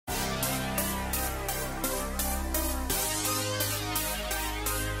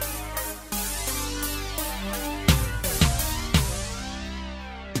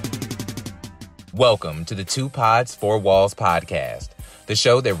Welcome to the Two Pods, Four Walls podcast, the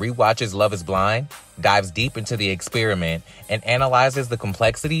show that rewatches Love is Blind, dives deep into the experiment, and analyzes the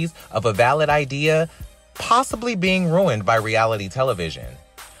complexities of a valid idea possibly being ruined by reality television.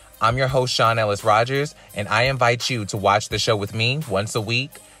 I'm your host, Sean Ellis Rogers, and I invite you to watch the show with me once a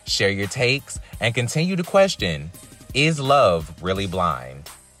week, share your takes, and continue to question, is love really blind?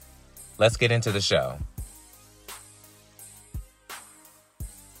 Let's get into the show.